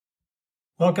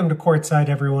Welcome to Courtside,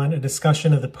 everyone, a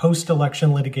discussion of the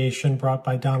post-election litigation brought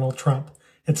by Donald Trump.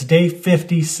 It's day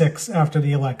 56 after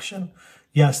the election.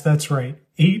 Yes, that's right.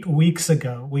 8 weeks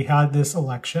ago, we had this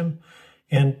election.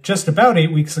 And just about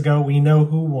 8 weeks ago, we know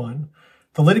who won.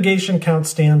 The litigation count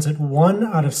stands at 1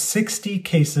 out of 60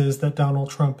 cases that Donald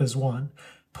Trump has won.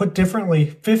 Put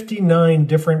differently, 59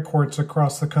 different courts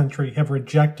across the country have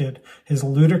rejected his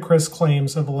ludicrous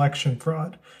claims of election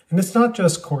fraud. And it's not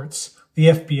just courts. The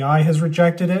FBI has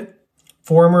rejected it.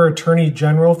 Former Attorney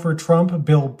General for Trump,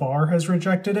 Bill Barr, has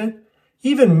rejected it.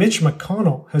 Even Mitch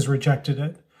McConnell has rejected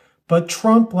it. But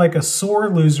Trump, like a sore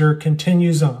loser,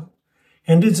 continues on.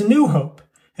 And his new hope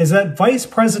is that Vice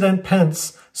President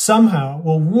Pence somehow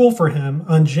will rule for him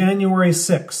on January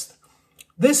 6th.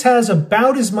 This has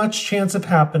about as much chance of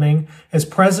happening as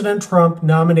President Trump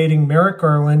nominating Merrick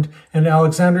Garland and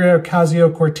Alexandria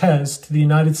Ocasio-Cortez to the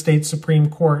United States Supreme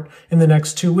Court in the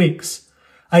next 2 weeks.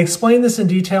 I explained this in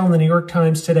detail in the New York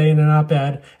Times today in an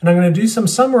op-ed, and I'm going to do some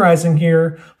summarizing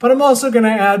here, but I'm also going to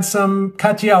add some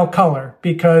Katyal color,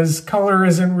 because color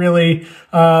isn't really,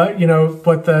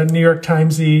 what the New York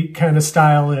Times-y kind of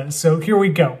style is. So here we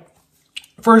go.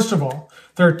 First of all,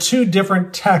 there are two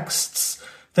different texts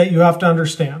that you have to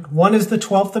understand. One is the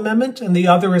 12th Amendment, and the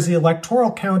other is the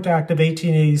Electoral Count Act of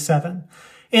 1887.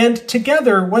 And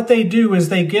together, what they do is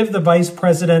they give the vice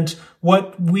president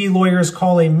what we lawyers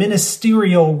call a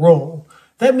ministerial role.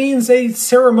 That means a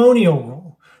ceremonial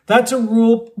role. That's a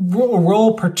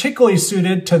role particularly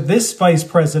suited to this vice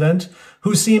president,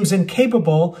 who seems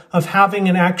incapable of having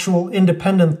an actual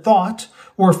independent thought,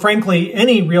 or frankly,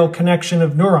 any real connection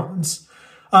of neurons.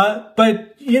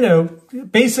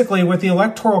 Basically what the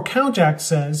Electoral Count Act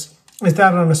says is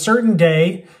that on a certain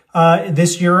day,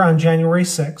 this year on January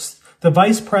 6th, the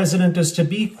vice president is to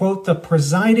be, quote, the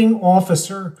presiding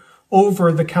officer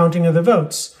over the counting of the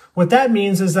votes. What that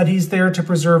means is that he's there to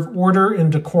preserve order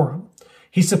and decorum.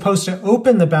 He's supposed to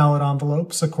open the ballot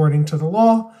envelopes according to the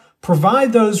law,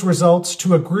 provide those results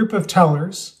to a group of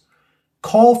tellers,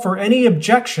 call for any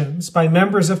objections by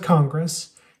members of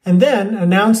Congress, and then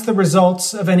announce the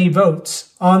results of any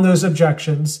votes on those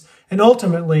objections, and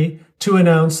ultimately to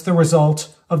announce the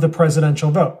result of the presidential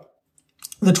vote.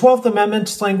 The 12th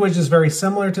Amendment's language is very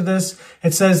similar to this.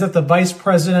 It says that the vice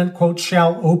president, quote,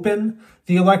 shall open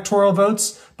the electoral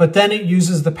votes, but then it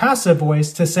uses the passive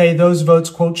voice to say those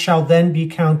votes, quote, shall then be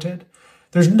counted.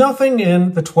 There's nothing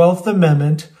in the 12th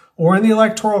Amendment or in the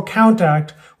Electoral Count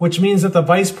Act which means that the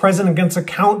vice president gets to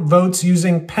count votes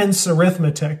using Pence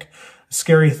arithmetic.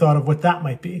 Scary thought of what that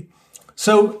might be.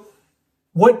 So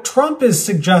what Trump is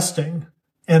suggesting,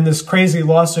 and this crazy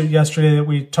lawsuit yesterday that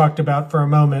we talked about for a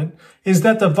moment, is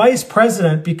that the vice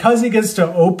president, because he gets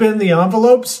to open the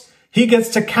envelopes, he gets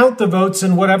to count the votes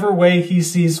in whatever way he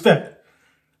sees fit.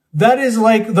 That is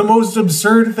like the most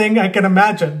absurd thing I can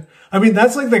imagine. I mean,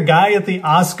 that's like the guy at the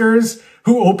Oscars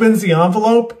who opens the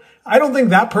envelope. I don't think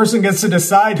that person gets to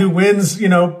decide who wins,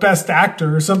 best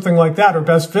actor or something like that, or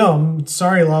best film.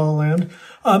 Sorry, La La Land.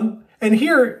 And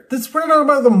here, we're not talking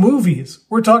about the movies.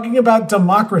 We're talking about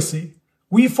democracy.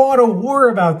 We fought a war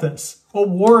about this, a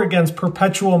war against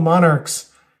perpetual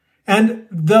monarchs. And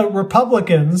the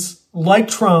Republicans, like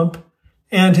Trump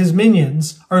and his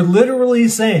minions, are literally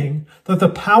saying that the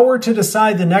power to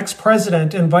decide the next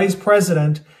president and vice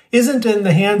president isn't in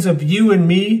the hands of you and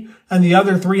me and the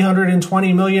other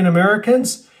 320 million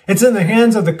Americans. It's in the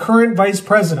hands of the current vice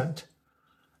president.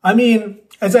 I mean,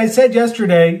 as I said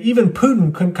yesterday, even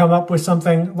Putin couldn't come up with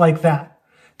something like that.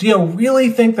 Do you really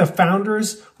think the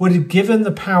founders would have given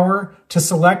the power to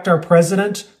select our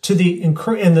president to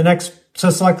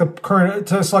select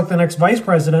the next vice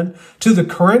president to the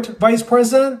current vice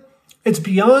president? It's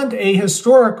beyond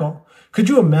ahistorical. Could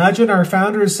you imagine our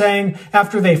founders saying,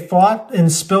 after they fought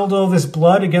and spilled all this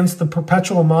blood against the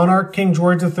perpetual monarch, King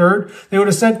George III, they would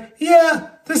have said,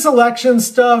 yeah, this election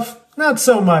stuff, not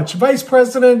so much. Vice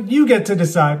president, you get to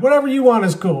decide. Whatever you want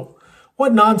is cool.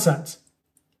 What nonsense.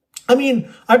 I mean,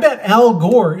 I bet Al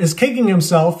Gore is kicking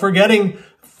himself for getting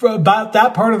about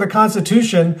that part of the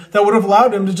Constitution that would have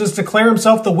allowed him to just declare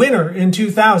himself the winner in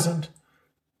 2000.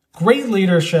 Great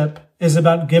leadership is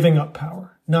about giving up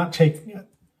power, not taking it.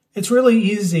 It's really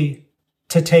easy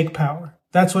to take power.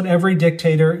 That's what every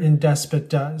dictator and despot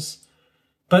does.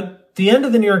 But the end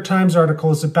of the New York Times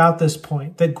article is about this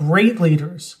point, that great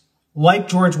leaders, like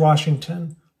George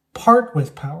Washington, part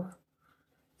with power.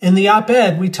 In the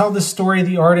op-ed, we tell the story of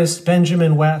the artist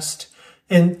Benjamin West.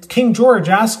 And King George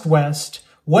asked West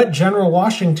what General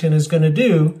Washington is going to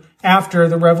do after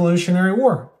the Revolutionary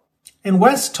War. And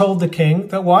West told the king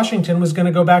that Washington was going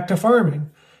to go back to farming.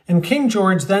 And King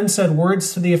George then said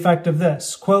words to the effect of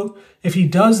this, quote, if he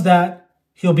does that,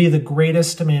 he'll be the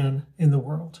greatest man in the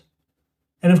world.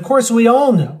 And of course, we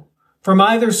all know from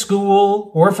either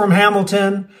school or from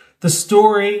Hamilton, the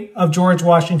story of George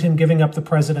Washington giving up the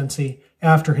presidency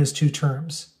after his 2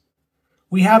 terms.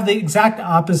 We have the exact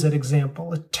opposite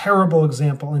example, a terrible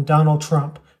example in Donald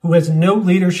Trump, who has no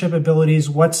leadership abilities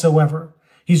whatsoever.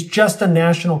 He's just a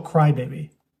national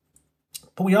crybaby.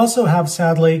 But we also have,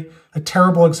 sadly, a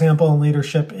terrible example in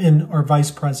leadership in our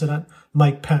vice president,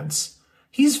 Mike Pence.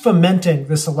 He's fomenting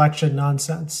this election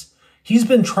nonsense. He's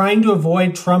been trying to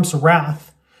avoid Trump's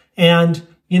wrath. And,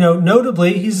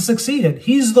 notably, he's succeeded.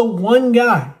 He's the one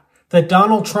guy that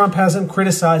Donald Trump hasn't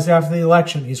criticized after the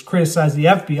election. He's criticized the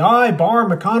FBI, Barr,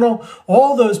 McConnell,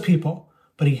 all those people,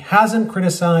 but he hasn't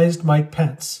criticized Mike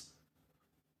Pence.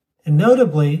 And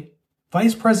notably,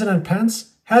 Vice President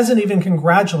Pence hasn't even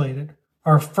congratulated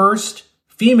our first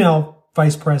female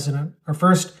vice president, our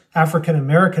first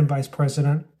African-American vice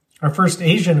president, our first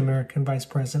Asian-American vice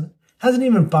president. Hasn't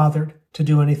even bothered to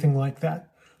do anything like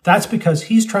that. That's because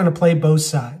he's trying to play both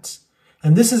sides.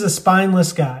 And this is a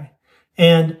spineless guy.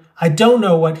 And I don't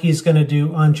know what he's going to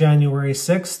do on January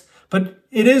 6th, but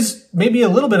it is maybe a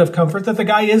little bit of comfort that the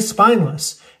guy is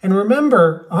spineless. And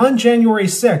remember, on January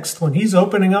 6th, when he's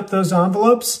opening up those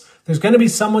envelopes, there's going to be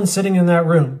someone sitting in that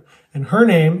room, and her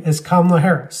name is Kamala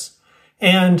Harris.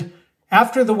 And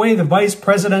after the way the vice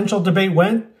presidential debate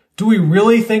went, do we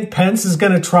really think Pence is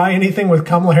going to try anything with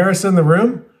Kamala Harris in the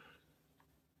room?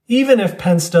 Even if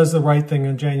Pence does the right thing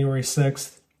on January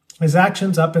 6th, his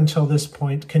actions up until this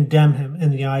point condemn him in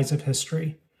the eyes of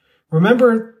history.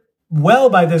 Remember, well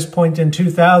by this point in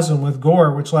 2000 with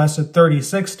Gore, which lasted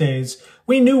 36 days,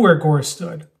 we knew where Gore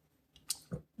stood.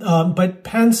 But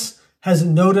Pence has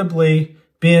notably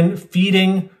been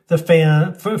fueling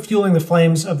the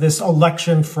flames of this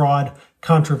election fraud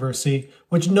controversy,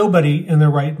 which nobody in their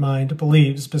right mind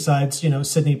believes besides,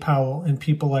 Sidney Powell and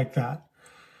people like that.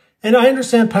 And I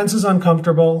understand Pence is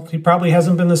uncomfortable. He probably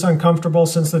hasn't been this uncomfortable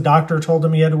since the doctor told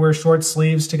him he had to wear short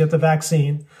sleeves to get the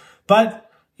vaccine. But,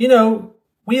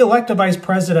 we elect a vice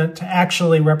president to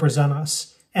actually represent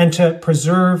us and to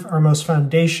preserve our most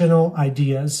foundational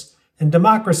ideas, and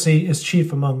democracy is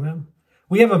chief among them.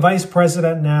 We have a vice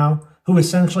president now who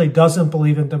essentially doesn't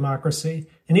believe in democracy.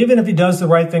 And even if he does the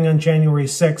right thing on January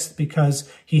 6th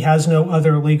because he has no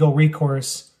other legal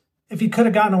recourse, if he could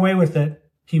have gotten away with it,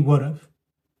 he would have.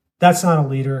 That's not a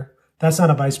leader. That's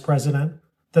not a vice president.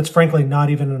 That's frankly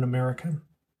not even an American.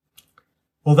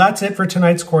 Well, that's it for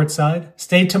tonight's Courtside.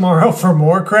 Stay tomorrow for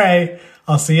more Cray.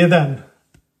 I'll see you then.